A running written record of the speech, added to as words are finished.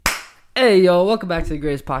Hey, yo, welcome back to the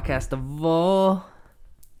greatest podcast of all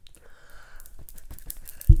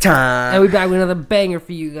time. And we back with another banger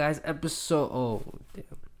for you guys. Episode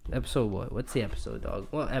what? What's the episode, dog?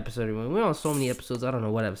 What episode are we on? We're on so many episodes, I don't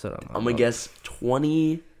know what episode I'm on. I'm gonna guess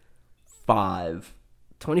 25.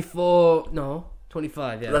 24, no,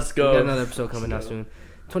 25, yeah. Let's go. We got another episode coming out soon.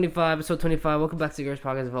 25, episode 25. Welcome back to the greatest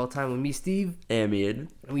podcast of all time with me, Steve. Amid.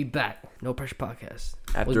 And we back. No Pressure Podcast.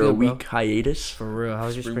 After a week hiatus. For real. How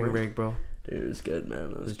was your spring break, bro? Dude, it was good, man.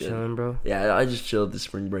 It was good. Chilling, bro? Yeah, I just chilled this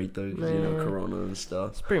spring break, though, because, Corona and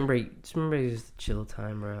stuff. Spring break is the chill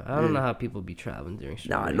time, bro. I don't know how people be traveling during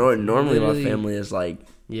spring break. Normally my family is like,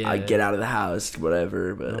 I get out of the house,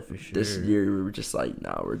 whatever, but this year we were just like,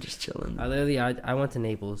 we're just chilling. I went to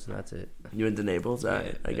Naples, and that's it. You went to Naples?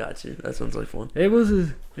 Alright, I got you. That sounds like fun. It was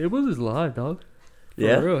live, dog. For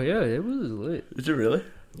yeah? real, yeah, it was lit. Is it really?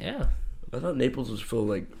 Yeah. I thought Naples was full of,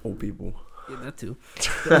 like, old people. Yeah, that too.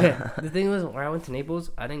 Okay, the thing was, when I went to Naples,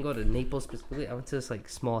 I didn't go to Naples specifically. I went to this like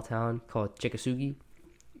small town called Chicasugi.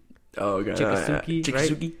 Oh, okay. Chicasugi,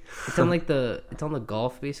 Chicasugi? Right? It's on the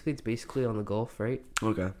Gulf, basically. It's basically on the Gulf, right?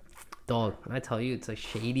 Okay. Dog, when I tell you, it's like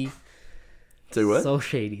shady. Say what? So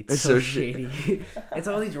shady. It's so shady. It's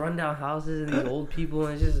all these rundown houses and these old people,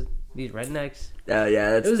 and it's just these rednecks.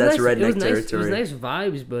 Yeah, that's nice. redneck territory. It was nice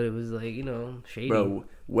vibes, but it was like, shady. Bro,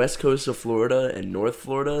 west coast of Florida and North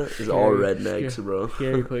Florida is all rednecks, bro.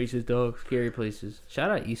 Scary places, dog. Scary places. Shout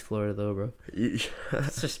out East Florida, though, bro. It's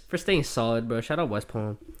just for staying solid, bro. Shout out West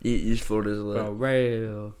Palm. East Florida's a little. Bro,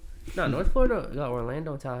 real. No, North Florida got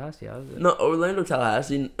Orlando and Tallahassee. No, Orlando,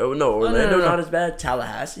 Tallahassee. Oh, no, Orlando not as bad.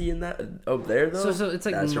 Tallahassee and that up there, though. So it's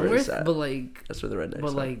like that's north, but like. That's where the rednecks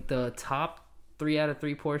But like the top 3 out of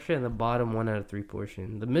 3 portion and the bottom 1 out of 3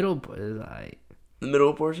 portion. The middle is alright. The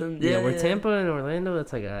middle portion? Yeah, where Tampa and Orlando,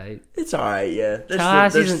 it's like alright. It's alright, yeah. There's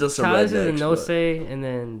still some Tallahassee's rednecks. And No-Say, and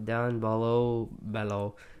then down below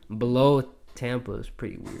Tampa is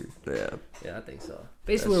pretty weird. Yeah, I think so.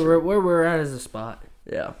 Basically, where we're at is a spot.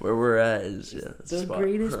 Yeah, where we're at is the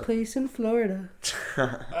greatest place in Florida.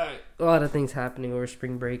 Alright. A lot of things happening over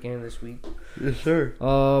spring break and this week. Yes, sir.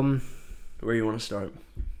 Where you want to start?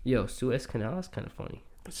 Yo, Suez Canal is kind of funny.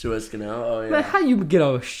 Suez Canal? Oh, yeah. Man, how you get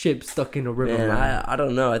a ship stuck in a river? Man, I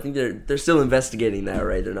don't know. I think they're still investigating that,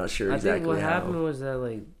 right? They're not sure exactly how. I think what happened was that,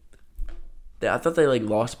 like... I thought they, like,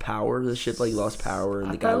 lost power. The ship, like, lost power,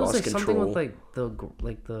 and the guy lost control. Something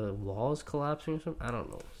with, the walls collapsing or something? I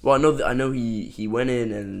don't know. Well, I know he went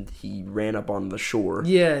in and he ran up on the shore.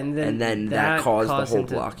 Yeah, and then that caused the whole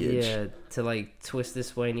blockage. Yeah, to, like, twist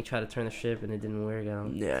this way, and he tried to turn the ship, and it didn't work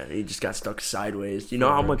out. Yeah, he just got stuck sideways. Do you know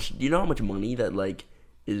how much money that, like,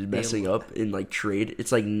 is messing up in, like, trade?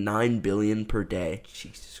 It's, like, $9 billion per day.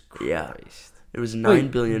 Jesus Christ. Yeah. It was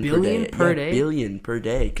 $9 billion per day. Billion per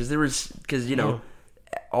day. Because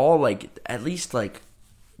all, like, at least, like,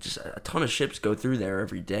 just a ton of ships go through there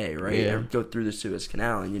every day, right? Yeah. They go through the Suez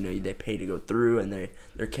Canal, and, they pay to go through, and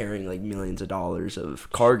they're carrying, like, millions of dollars of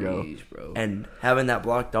cargo. Jeez, bro. And having that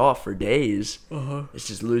blocked off for days, it's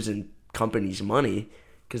just losing companies money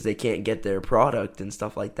because they can't get their product and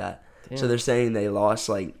stuff like that. Damn. So they're saying they lost,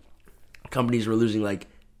 like, companies were losing, like,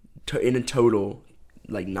 in a total...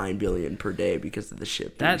 like $9 billion per day because of the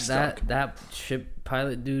ship being stuck. That ship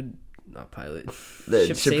pilot dude, not pilot,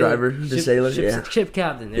 the ship driver, the sailor, ship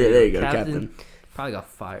captain. There you go, captain. Probably got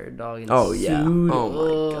fired, dog. Oh yeah, oh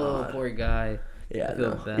my god, poor guy. Yeah,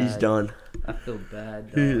 he's done. I feel bad.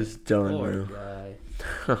 Dog. He is done. Poor guy.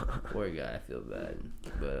 Poor guy. I feel bad,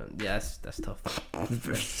 but yeah, that's tough.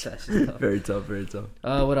 That's tough. Very tough. Very tough.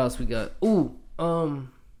 What else we got?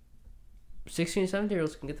 16 and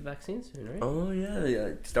 17-year-olds can get the vaccine soon, right? Oh,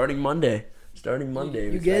 yeah. Starting Monday.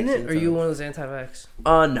 You getting it, or you one of those anti-vax?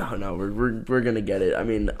 No. We're going to get it. I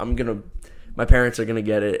mean, my parents are going to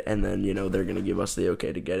get it, and then, they're going to give us the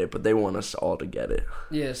okay to get it, but they want us all to get it.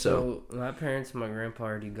 Yeah, so my parents and my grandpa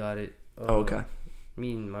already got it. Okay.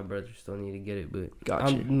 Me and my brother still need to get it, but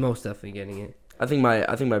gotcha. I'm most definitely getting it. I think my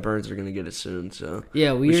parents are gonna get it soon, so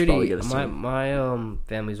yeah, we should already probably get it soon. My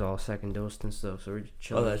family's all second dose and stuff, so we're just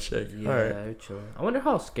chilling. Oh, that's sick. Yeah, we're chilling. I wonder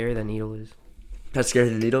how scary that needle is. How scary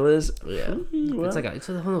the needle is? Yeah, it's like one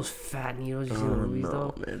of those fat needles you see in the movies,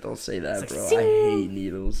 though. Man, don't say that, bro. Like, I hate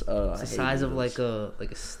needles. It's the size of like a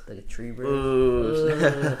tree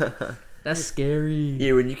branch. That's scary.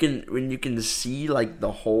 Yeah, when you can see like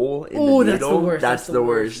the hole in the needle, that's the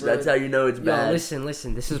worst. That's how you know it's bad.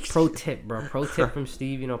 Listen. This is pro tip, bro. Pro tip from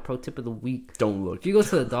Steve. Pro tip of the week. Don't look. If you go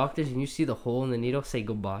to the doctors and you see the hole in the needle, say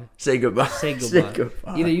goodbye. Say goodbye. Say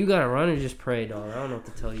goodbye. Either you gotta run or just pray, dog. I don't know what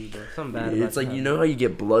to tell you, bro. Something bad. It's like how you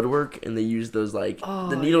get blood work and they use those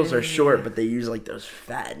the needles are short, but they use like those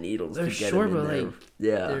fat needles. They're to get short, them in but there. like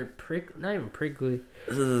Yeah. They're not even prickly.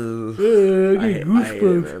 Ugh. I I hate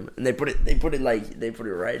them. And they put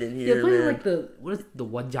it right in Yeah, here, put it man. like the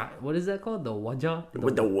wajah. What is that called? The wajah?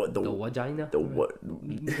 With the what? The vagina? The what?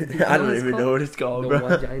 You I know don't what it's even know what it's called, The bro.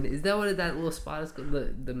 vagina. Is that what that little spot is called?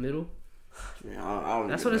 The middle? Yeah, I don't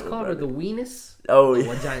That's even what it's know called, or about the it. weenus? Oh, The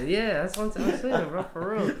yeah. vagina. Yeah, that's what I'm saying, bro.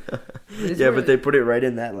 For real. It's Yeah, where- but they put it right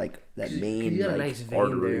in that that 'cause main you got a like nice vein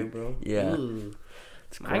artery. there, bro. Yeah. Ooh.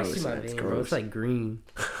 It's I can gross. see my It's vein, bro. gross. It's like green.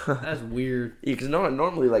 That's weird. Yeah, because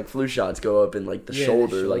normally like flu shots go up in like the Yeah,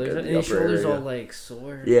 shoulder, like shoulders, at and the the upper shoulders area. all like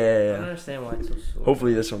sore. Yeah, I yeah. don't understand why it's so sore.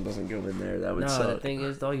 Hopefully this one doesn't go in there. That would No, the suck. thing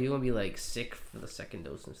is, though, you're gonna be like sick for the second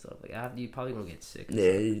dose and stuff. Like after, you probably gonna get sick.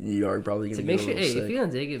 Yeah, you are probably gonna So be make a sure, little hey, sick. if you're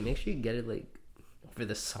gonna take it, make sure you get it like over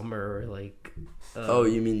the summer or like. Oh,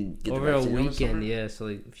 you mean get the over a vaccine over the weekend? summer? Yeah. So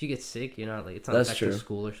like, if you get sick, you're not like it's not That's back true. to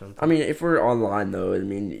school or something. I mean, if we're online though, I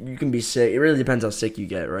mean, you can be sick. It really depends how sick you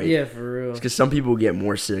get, right? Yeah, for real. Because some people get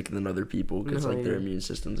more sick than other people because No, like their yeah. immune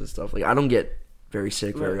systems and stuff. Like I don't get very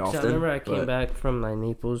sick very So often. I remember I came but- back from my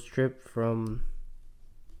Naples trip from.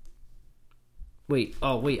 Wait,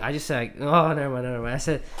 I just said, never mind. I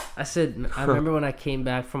said, I remember when I came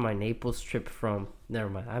back from my Naples trip from, never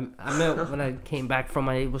mind. I meant when I came back from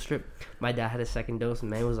my Naples trip, my dad had a second dose,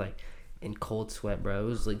 and man was like in cold sweat, bro. It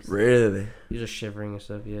was like, Really? he was just shivering and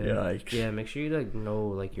stuff, yeah. Yikes. Yeah, make sure you like know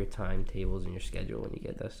like your timetables and your schedule when you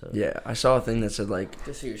get that stuff. Yeah, I saw a thing that said like,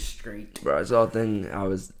 Just so you're straight. bro, I saw a thing. I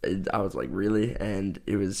was like, really, and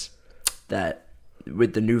it was that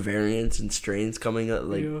with the new variants and strains coming up,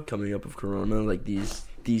 coming up of Corona, like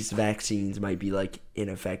these vaccines might be like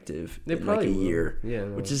ineffective They in like probably a will. year, Yeah,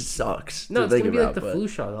 no. which just sucks. No, to it's think gonna be like about, the but- flu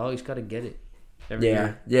shot. You always gotta get it. Every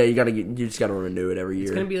Yeah, year. yeah, you just gotta renew it every year.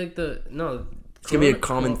 It's gonna be like no. It's gonna be a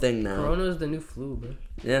common thing now. Corona is the new flu, bro.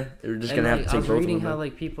 Yeah, they're just And, gonna have like, to take I was both reading of them. how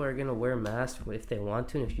like people are gonna wear masks if they want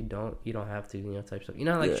to, and if you don't have to, type stuff. You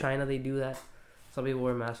know how like Yeah. China they do that. Some people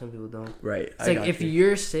wear masks, some people don't. Right. It's like if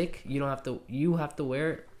you're sick, you don't have to. You have to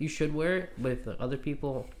wear it. You should wear it. But if the other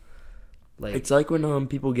people, like, It's like when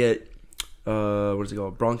people get what is it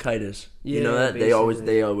called, bronchitis. You know Yeah, that basically.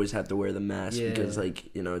 they always have to wear the mask Yeah. because like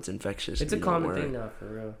it's infectious. it's if a you don't common wear thing it. now for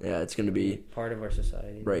real. Yeah, it's gonna be Part of our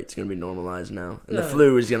society. right. It's gonna be normalized now, and Yeah.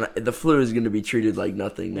 the flu is gonna be treated like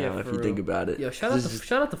nothing now Yeah, if for you think real. about it. Yo, shout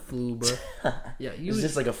out the flu, bro. Yeah, you It's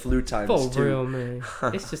just like a flu times for two. real, man.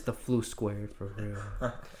 It's just the flu squared for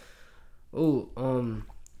real. Oh,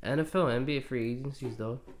 NFL, NBA free agencies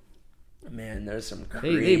though. Man, there's some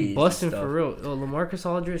They crazy busting stuff. for real. Oh, LaMarcus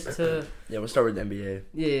Aldridge to Yeah, we'll start with the NBA.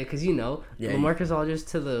 yeah, cause Yeah, LaMarcus Aldridge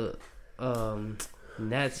to the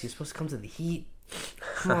Nets. He's supposed to come to the Heat.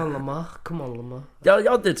 Come on, Lamar.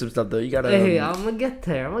 Y'all did some stuff though. You gotta. Hey, I'm gonna get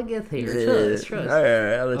there. Trust. All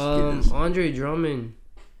right, I'll let you do this. Andre Drummond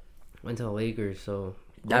went to the Lakers, so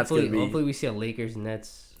That's hopefully, gonna be- hopefully we see a Lakers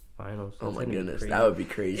Nets finals. Oh That's my gonna be goodness, crazy. that would be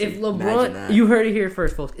crazy. If Imagine LeBron, that. you heard it here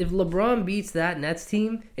first, folks. If LeBron beats that Nets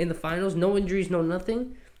team in the finals, no injuries, no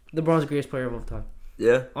nothing, LeBron's the greatest player of all time.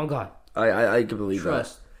 Yeah, On God, I can believe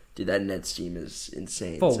trust. that. Dude, that Nets team is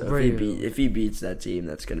insane. For so real. if he beats that team,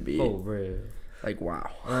 that's gonna be Oh, real. like wow.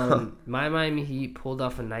 My Miami Heat pulled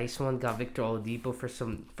off a nice one. Got Victor Oladipo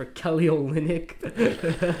for Kelly Olynyk.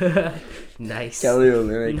 Nice. Kelly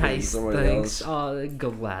Olynyk and Nice, someone thanks. else. Oh, I'd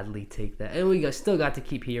gladly take that. And we still got to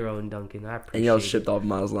keep Hero and Duncan. I appreciate And y'all it. shipped off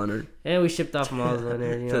Miles Leonard. And we shipped off Miles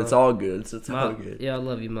Leonard. You So know. it's all good. So it's all good. Yeah, I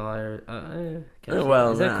love you, Miles. Can I say-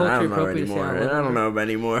 Well, is that I culture don't know appropriate to say anymore. I love I him? don't know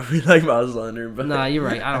anymore if we like Miles Leonard, but Nah, you're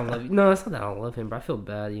right. I don't love you. No, it's not that I don't love him, but I feel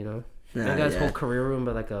bad. Nah, That guy's yeah. whole career ruined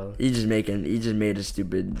by like a. He just made a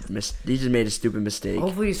stupid mistake.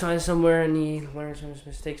 Hopefully he signs somewhere and he learns from his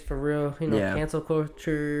mistakes for real. Yeah. Cancel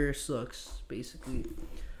culture sucks, basically.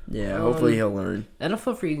 Yeah, hopefully Um, he'll learn.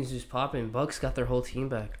 NFL free agency is popping. Bucks got their whole team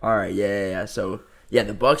back. All right, yeah. So yeah,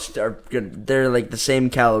 the Bucks are good. They're like the same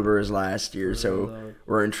caliber as last year, so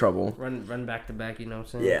we're in trouble. Run back to back. You know what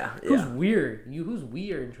I'm saying? Yeah, Who's yeah. weird? Who's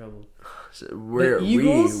we are in trouble? So The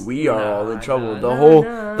Eagles? we are all in Nah, trouble. nah, the nah, whole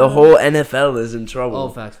nah. the whole NFL is in trouble. Oh,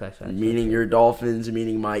 facts. Meaning your Dolphins,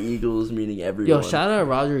 meaning my Eagles, meaning everyone. Yo, shout out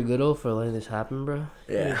Roger Goodell for letting this happen, bro.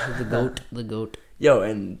 Yeah. The goat. Yo,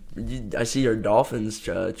 and I see your Dolphins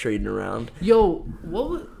trading around. Yo, what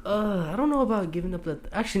was, I don't know about giving up that.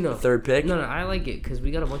 Actually, no. Third pick? No, I like it because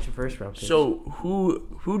we got a bunch of first round picks. So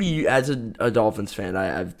who do you, as a Dolphins fan,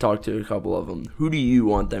 I've talked to a couple of them. Who do you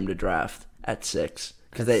want them to draft at 6?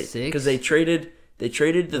 At six? Because they traded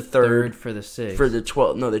the third for the 6th. for the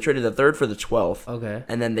 12th. No, they traded the third for the 12th. Okay.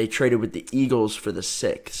 And then they traded with the Eagles for the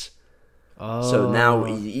 6th. Oh. So now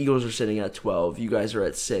the Eagles are sitting at 12. You guys are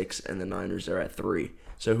at 6, and the Niners are at 3.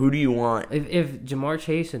 So who do you want? If Jamar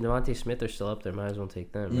Chase and Devontae Smith are still up there, might as well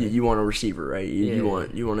take them. Right? You want a receiver, right? You Yeah.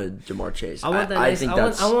 want a Jamar Chase. I want that I nice. think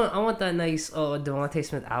I want that nice Devontae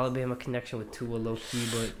Smith Alabama connection with Tua low key,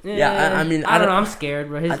 but I mean, I don't know. I'm scared,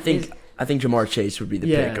 bro. I think Jamar Chase would be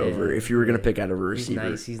the pick over if you were gonna pick out of a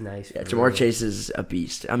receiver. He's nice. Yeah, Jamar Chase is a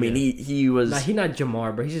beast. I mean, he was. Nah, he's not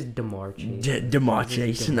Jamar, bro. He's just DeMar Chase. DeMar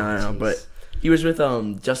Chase. No, but he was with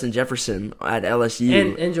Justin Jefferson at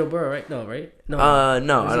LSU and Joe Burrow, right? No.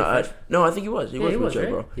 No, I think he was. He was with Joe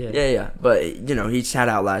Burrow. Yeah. But he sat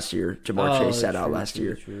out last year. Jamar Chase sat out last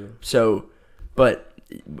year. True. So, but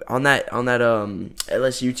on that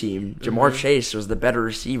LSU team, Jamar Chase was the better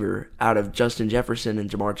receiver out of Justin Jefferson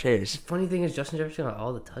and Jamar Chase. Funny thing is, Justin Jefferson got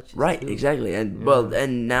all the touches. Right, too. exactly,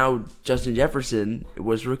 and now Justin Jefferson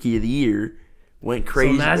was Rookie of the Year, went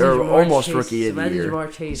crazy, or almost Rookie of the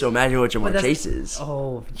Year. So imagine what Jamar Chase is.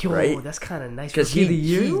 Oh, right? That's kind of nice. Because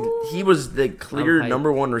he was the clear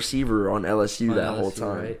number one receiver on LSU that whole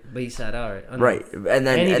time. Right? But he sat out, right? Right, and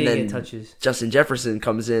then get touches. Justin Jefferson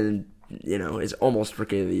comes in and is almost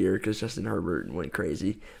Rookie of the Year because Justin Herbert went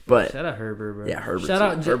crazy. But shout out Herbert, bro. Yeah, Herbert. Shout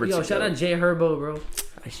out Jay Herbo, bro.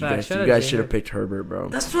 You guys should have picked Herbert, bro.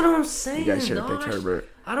 That's what I'm saying. You guys should have picked Herbert.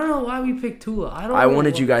 I don't know why we picked Tua. I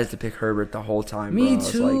wanted you guys to pick Herbert the whole time. Me bro.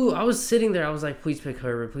 too. I was sitting there. I was like, please pick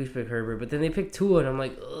Herbert. Please pick Herbert. But then they picked Tua, and I'm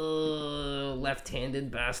like,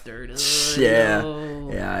 left-handed bastard. Yeah.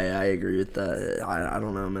 No. Yeah, I agree with that. I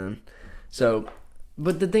don't know, man. So,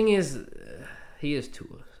 but the thing is, he is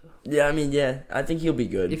Tua. Yeah, I mean, I think he'll be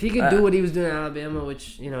good. If he could do what he was doing in Alabama,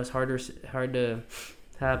 which is hard to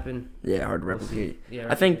happen. Yeah, hard to replicate. Yeah,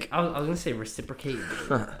 I think I was gonna say reciprocate.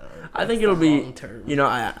 I think it'll be.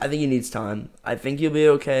 I think he needs time. I think he'll be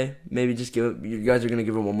okay. Maybe just give. You guys are gonna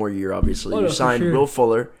give him one more year. Obviously, you signed Will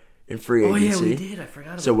Fuller in free agency. Oh yeah, we did. I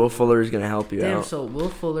forgot. So Will Fuller is gonna help you out. So Will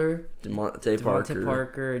Fuller, Devontae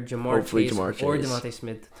Parker, Jamar Chase, or Devontae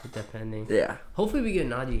Smith, depending. Yeah. Hopefully we get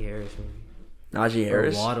Najee Harris maybe. Najee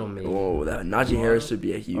Harris. Or Waddle maybe. Whoa, Najee Harris would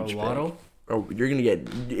be a huge Waddle. pick. Oh, you're gonna get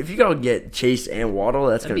if you gotta get Chase and Waddle,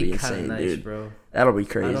 that's gonna be insane, nice, dude. Bro. That'll be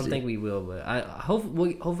crazy. I don't think we will, but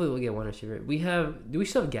hopefully we'll get one receiver. Do we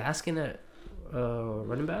still have Gaskin at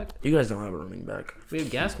running back? You guys don't have a running back. We have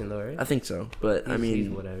Gaskin though, right? I think so, but he's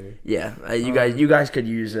whatever. Yeah, you guys could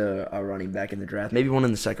use a running back in the draft. Maybe one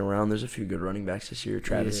in the second round. There's a few good running backs this year.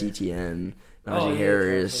 Travis Etienne, Najee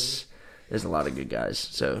Harris. There's a lot of good guys,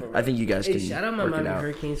 so I think you guys can. Shout out my Miami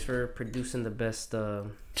Hurricanes for producing the best. For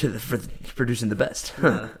producing the best.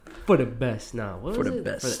 For the best, what for was the it?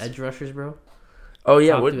 best. For the edge rushers, bro. Oh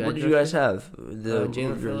yeah, what did you guys have?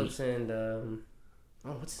 Jalen Phillips and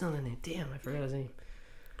what's his other name? Damn, I forgot his name.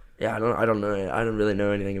 Yeah, I don't know. I don't really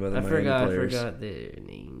know anything about the Miami players. I forgot their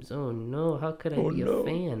names. Oh no, how could I be a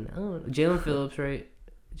fan? Oh, Jalen Phillips, right?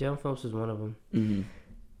 Jalen Phillips is one of them. Mm-hmm.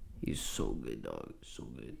 He's so good, dog. So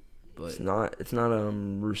good. But it's not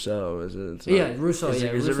Rousseau, is it? Rousseau. Is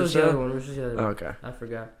it Rousseau's the other one. Rousseau's the other one. Oh, okay. I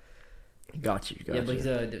forgot. Got you. Yeah, but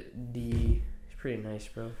he's pretty nice,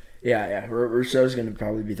 bro. Yeah. Rousseau's gonna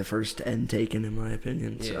probably be the first end taken in my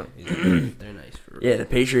opinion. So they're nice. For yeah, the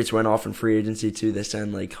Patriots went off in free agency too. They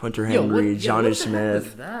signed like Hunter Henry, Jonnu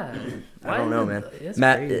Smith. I don't know, man.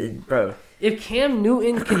 Matt, bro. If Cam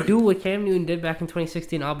Newton can do what Cam Newton did back in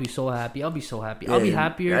 2016, I'll be so happy. I'll be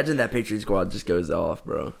happier. Imagine that Patriots squad just goes off,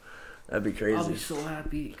 bro. That'd be crazy. I'll be so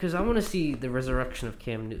happy because I want to see the resurrection of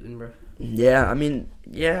Cam Newton, bro. Yeah, I mean,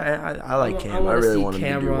 I like Cam. I really want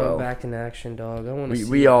him to do well. Back in action, dog. I want to.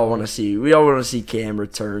 We all want to see. We all want to see Cam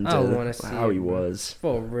return to how he was.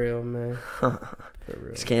 For real, man. For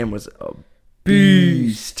real. Cam was a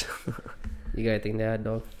beast. You got anything to add,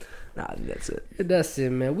 dog? Nah, that's it. That's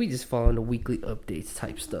it, man. We just following the weekly updates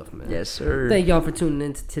type stuff, man. Yes, sir. Thank y'all for tuning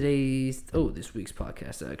in to this week's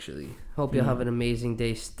podcast, actually. Hope y'all have an amazing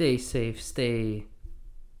day. Stay safe. Stay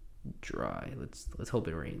dry. Let's hope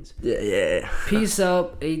it rains. Yeah. Peace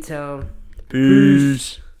out, A-Town.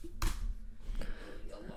 Peace.